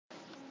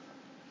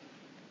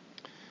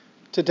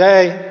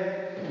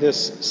Today,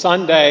 this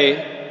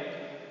Sunday,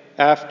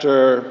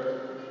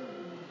 after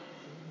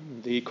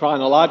the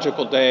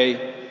chronological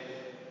day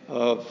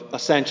of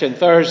Ascension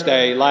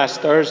Thursday,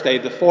 last Thursday,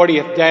 the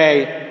 40th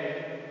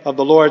day of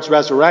the Lord's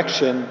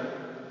resurrection,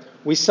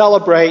 we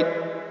celebrate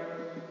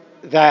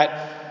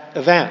that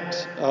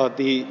event,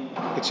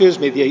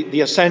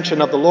 the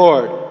ascension of the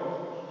Lord,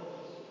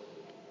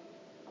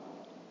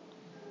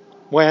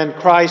 when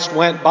Christ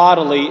went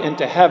bodily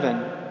into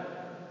heaven,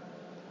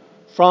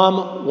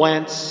 from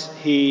whence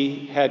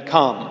he had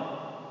come.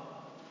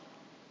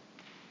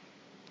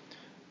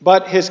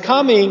 But his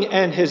coming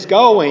and his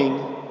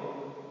going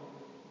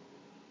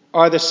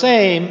are the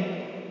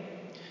same,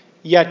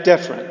 yet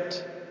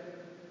different.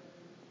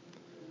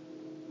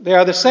 They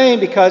are the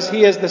same because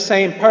he is the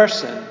same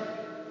person,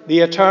 the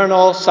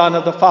eternal Son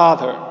of the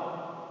Father.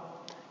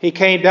 He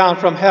came down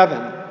from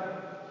heaven,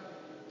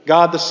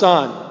 God the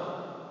Son,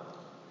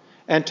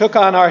 and took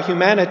on our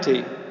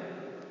humanity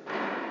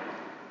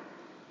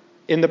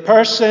in the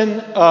person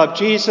of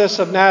Jesus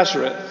of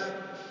Nazareth,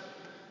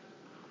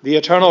 the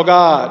eternal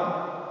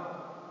God.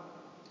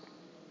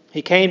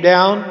 He came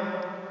down,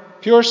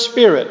 pure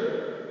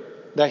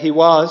spirit that he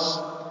was,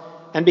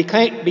 and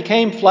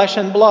became flesh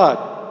and blood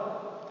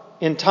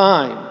in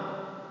time,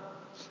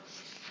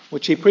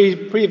 which he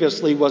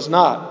previously was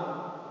not.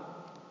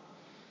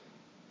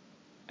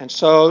 And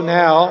so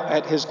now,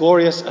 at his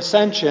glorious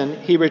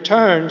ascension, he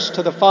returns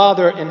to the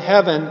Father in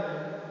heaven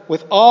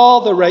with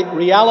all the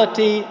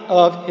reality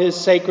of his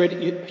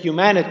sacred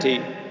humanity,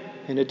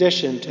 in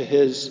addition to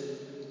his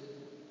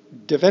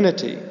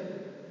divinity.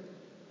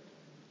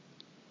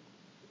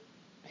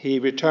 He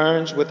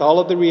returns with all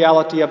of the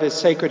reality of his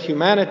sacred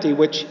humanity,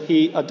 which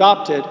he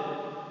adopted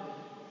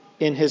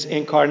in his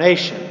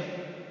incarnation.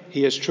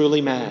 He is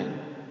truly man.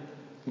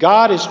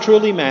 God is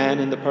truly man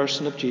in the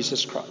person of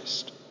Jesus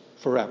Christ,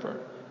 forever.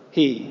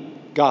 He,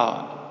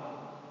 God.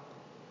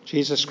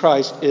 Jesus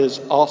Christ is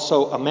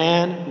also a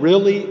man,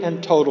 really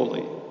and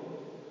totally.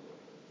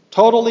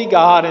 Totally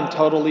God and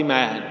totally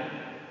man.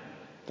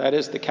 That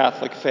is the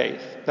Catholic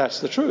faith. That's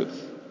the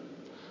truth.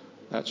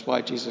 That's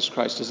why Jesus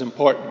Christ is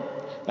important.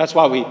 That's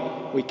why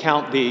we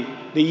count the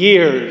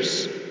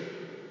years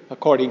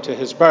according to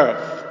his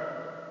birth,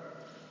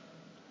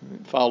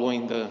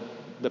 following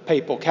the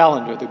papal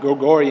calendar, the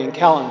Gregorian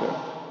calendar,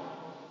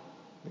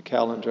 the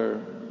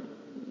calendar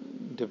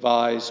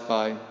devised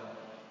by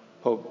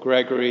Pope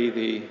Gregory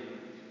the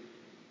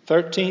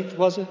 13th,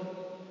 was it?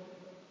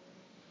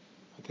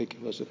 I think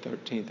it was the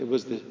 13th. It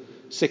was the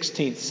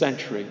 16th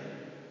century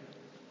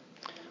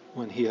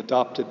when he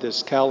adopted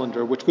this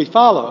calendar, which we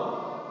follow.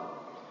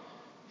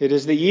 It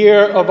is the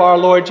year of our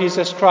Lord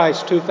Jesus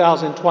Christ,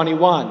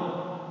 2021.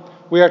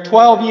 We are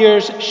 12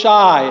 years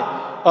shy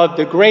of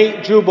the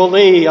great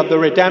Jubilee of the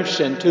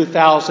Redemption,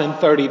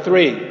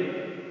 2033.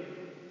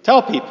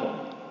 Tell people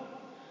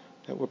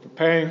that we're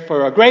preparing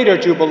for a greater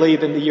Jubilee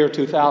than the year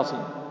 2000.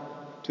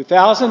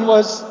 2000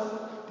 was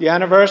the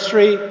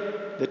anniversary,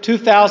 the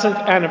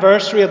 2000th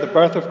anniversary of the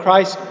birth of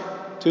Christ.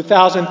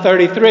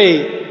 2033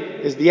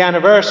 is the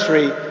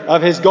anniversary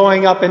of his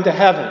going up into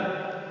heaven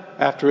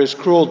after his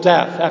cruel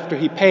death, after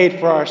he paid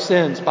for our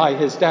sins by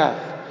his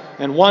death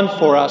and won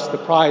for us the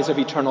prize of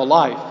eternal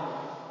life,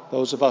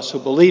 those of us who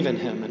believe in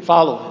him and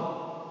follow him,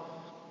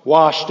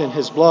 washed in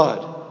his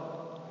blood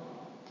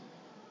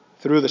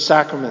through the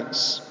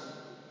sacraments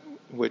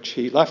which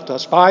he left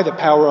us by the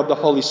power of the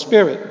Holy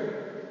Spirit.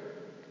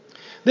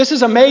 This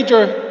is a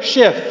major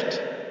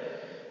shift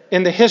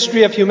in the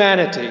history of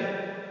humanity.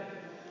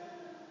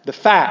 The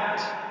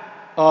fact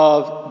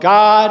of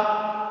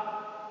God,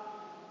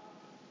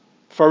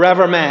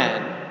 forever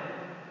man.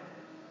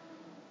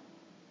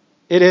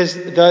 It is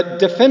the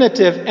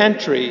definitive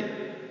entry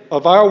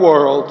of our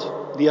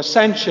world, the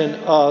ascension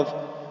of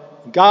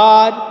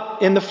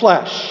God in the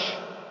flesh,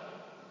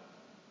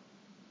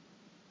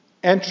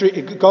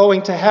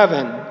 going to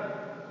heaven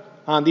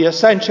on the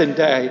Ascension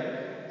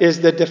Day is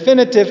the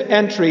definitive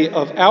entry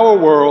of our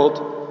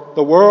world,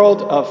 the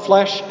world of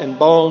flesh and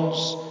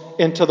bones,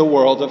 into the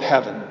world of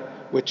heaven,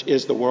 which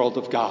is the world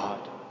of God.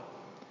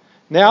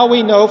 Now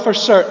we know for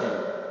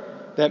certain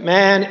that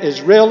man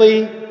is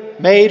really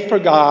made for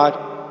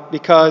God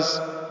because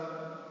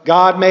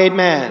God made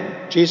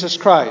man, Jesus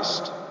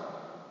Christ,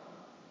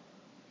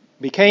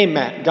 became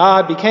man.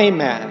 God became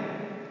man.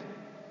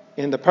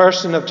 In the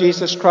person of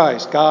Jesus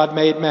Christ, God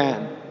made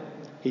man.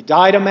 He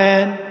died a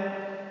man,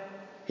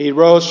 he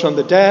rose from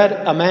the dead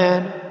a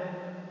man,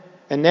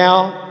 and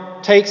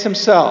now takes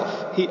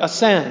himself, he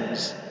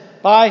ascends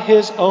by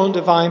his own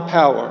divine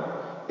power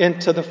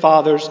into the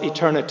Father's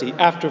eternity.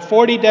 After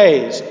 40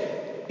 days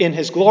in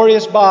his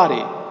glorious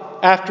body,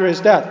 after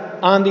his death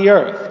on the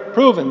earth,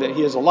 proven that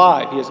he is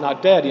alive, he is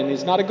not dead, and he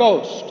is not a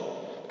ghost,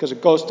 because a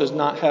ghost does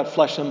not have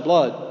flesh and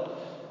blood,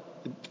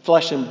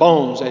 flesh and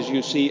bones, as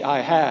you see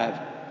I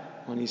have.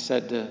 When he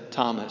said to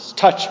Thomas,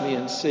 touch me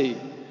and see,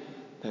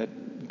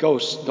 that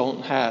ghosts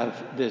don't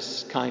have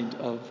this kind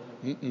of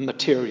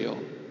material,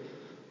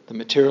 the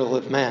material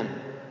of men.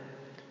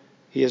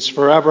 He is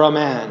forever a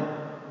man.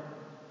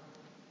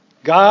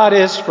 God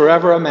is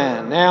forever a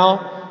man.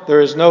 Now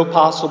there is no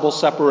possible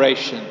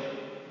separation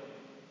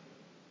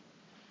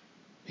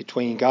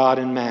between God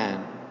and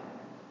man.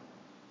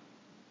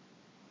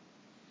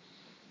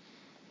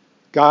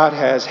 God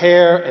has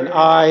hair and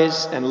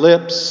eyes and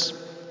lips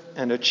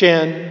and a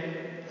chin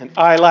and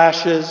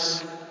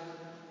eyelashes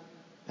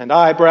and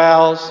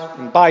eyebrows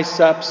and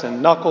biceps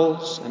and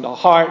knuckles and a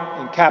heart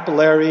and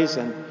capillaries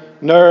and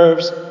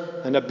nerves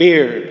and a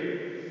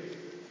beard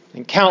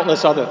and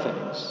countless other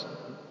things.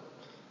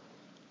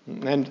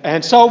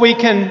 And so we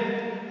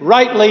can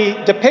rightly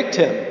depict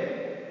him.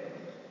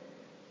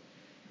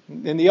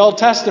 In the Old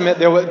Testament,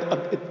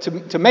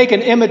 to make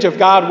an image of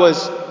God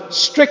was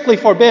strictly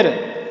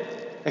forbidden,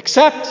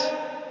 except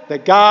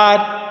that God,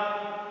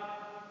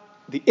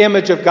 the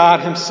image of God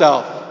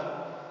himself,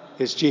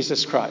 is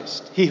Jesus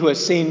Christ. He who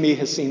has seen me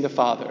has seen the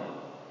Father.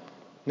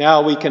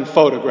 Now we can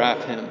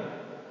photograph him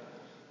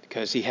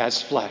because he has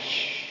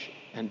flesh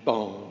and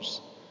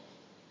bones.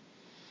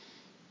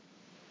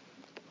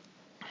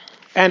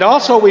 And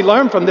also we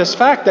learn from this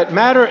fact that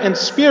matter and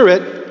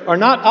spirit are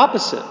not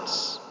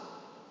opposites.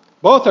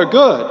 Both are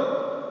good.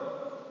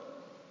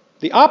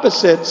 The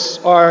opposites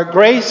are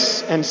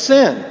grace and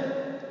sin.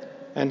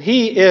 And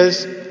he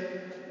is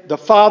the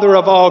Father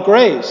of all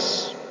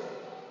grace,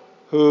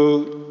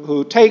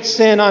 who takes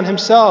sin on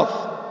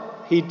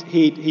himself.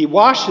 He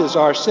washes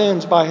our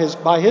sins by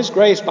his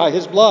grace, by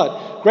his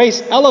blood.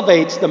 Grace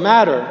elevates the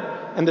matter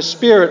and the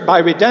spirit by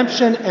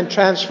redemption and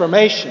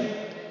transformation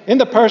in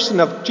the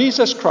person of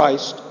Jesus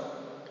Christ,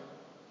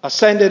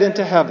 ascended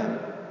into heaven.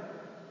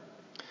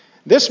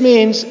 This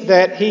means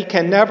that he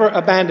can never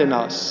abandon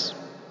us.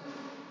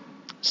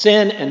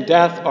 Sin and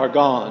death are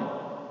gone.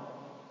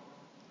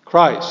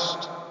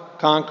 Christ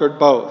conquered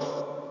both.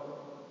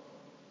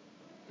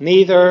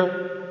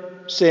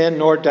 Neither sin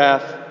nor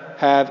death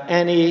have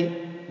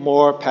any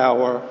more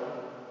power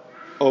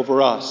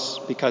over us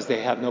because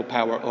they have no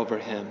power over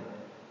him.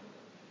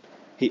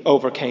 He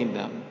overcame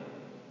them.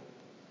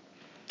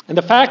 And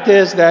the fact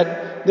is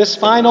that this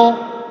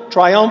final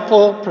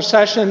triumphal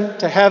procession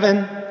to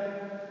heaven,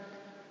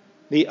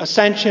 the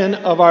ascension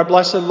of our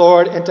blessed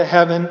Lord into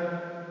heaven,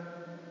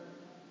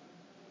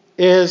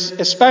 is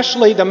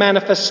especially the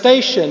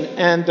manifestation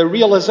and the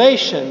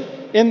realization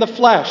in the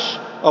flesh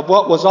of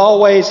what was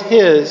always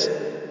his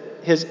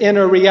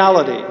inner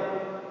reality.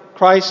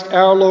 Christ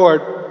our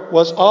Lord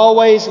was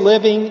always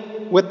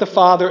living with the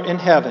Father in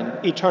heaven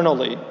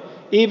eternally,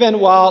 even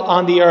while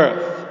on the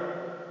earth.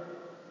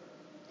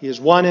 He is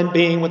one in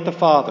being with the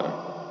Father.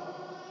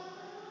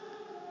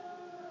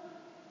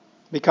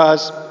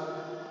 Because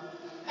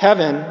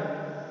heaven,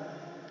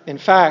 in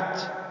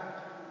fact,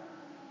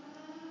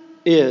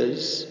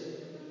 is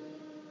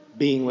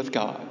being with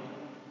God.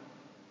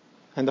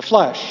 And the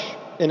flesh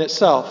in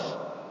itself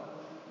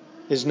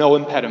is no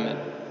impediment.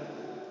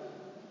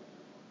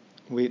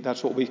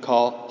 That's what we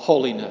call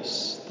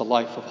holiness, the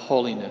life of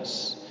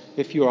holiness.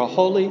 If you are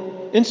holy,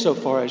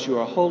 insofar as you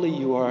are holy,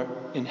 you are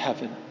in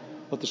heaven.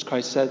 What does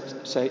Christ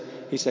say?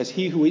 He says,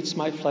 he who eats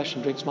my flesh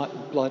and drinks my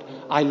blood,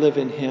 I live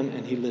in him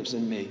and he lives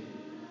in me.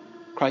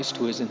 Christ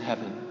who is in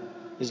heaven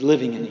is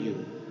living in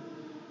you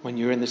when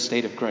you're in the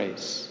state of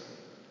grace.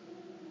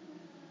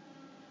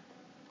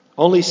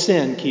 Only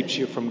sin keeps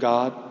you from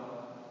God,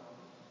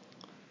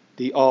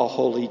 the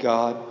all-holy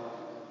God.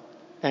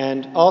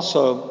 And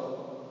also,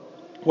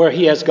 where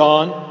he has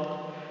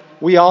gone,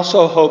 we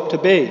also hope to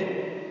be.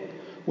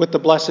 With the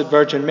Blessed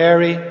Virgin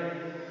Mary,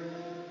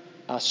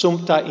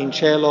 Assumpta in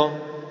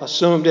cielo,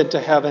 assumed into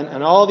heaven,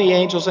 and all the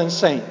angels and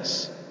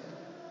saints.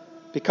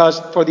 Because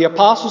for the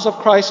apostles of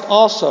Christ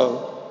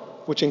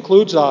also, which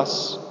includes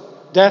us,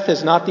 death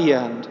is not the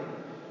end.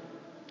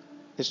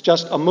 It's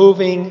just a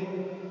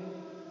moving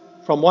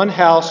from one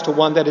house to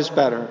one that is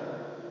better.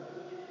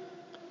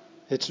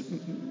 It's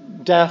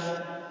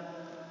death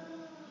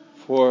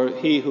for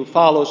he who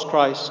follows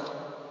Christ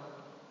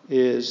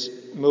is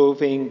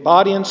moving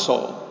body and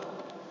soul,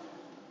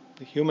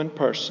 the human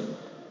person,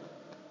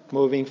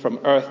 moving from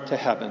earth to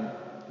heaven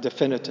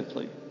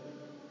definitively.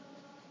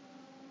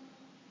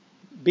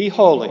 Be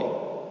holy.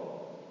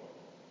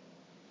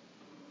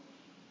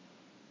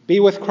 Be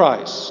with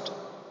Christ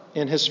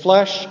in his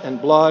flesh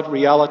and blood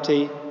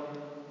reality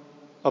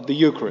of the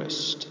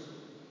Eucharist.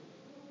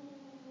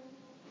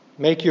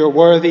 Make your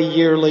worthy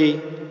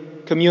yearly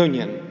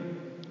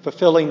communion,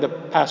 fulfilling the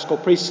Paschal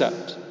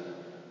precept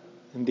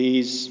in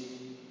these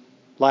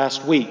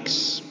last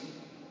weeks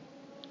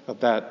of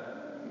that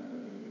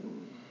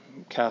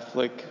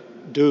Catholic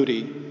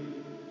duty.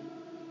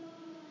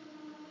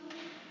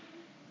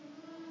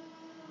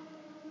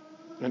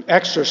 And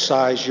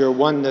exercise your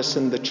oneness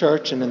in the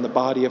church and in the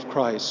body of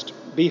Christ.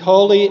 Be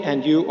holy,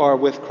 and you are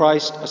with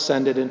Christ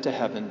ascended into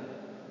heaven,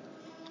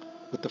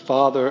 with the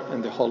Father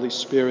and the Holy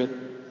Spirit.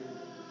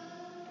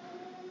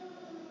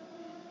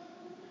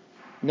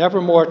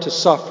 Never more to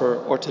suffer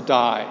or to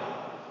die,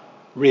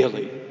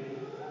 really,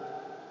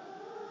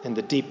 in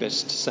the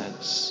deepest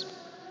sense.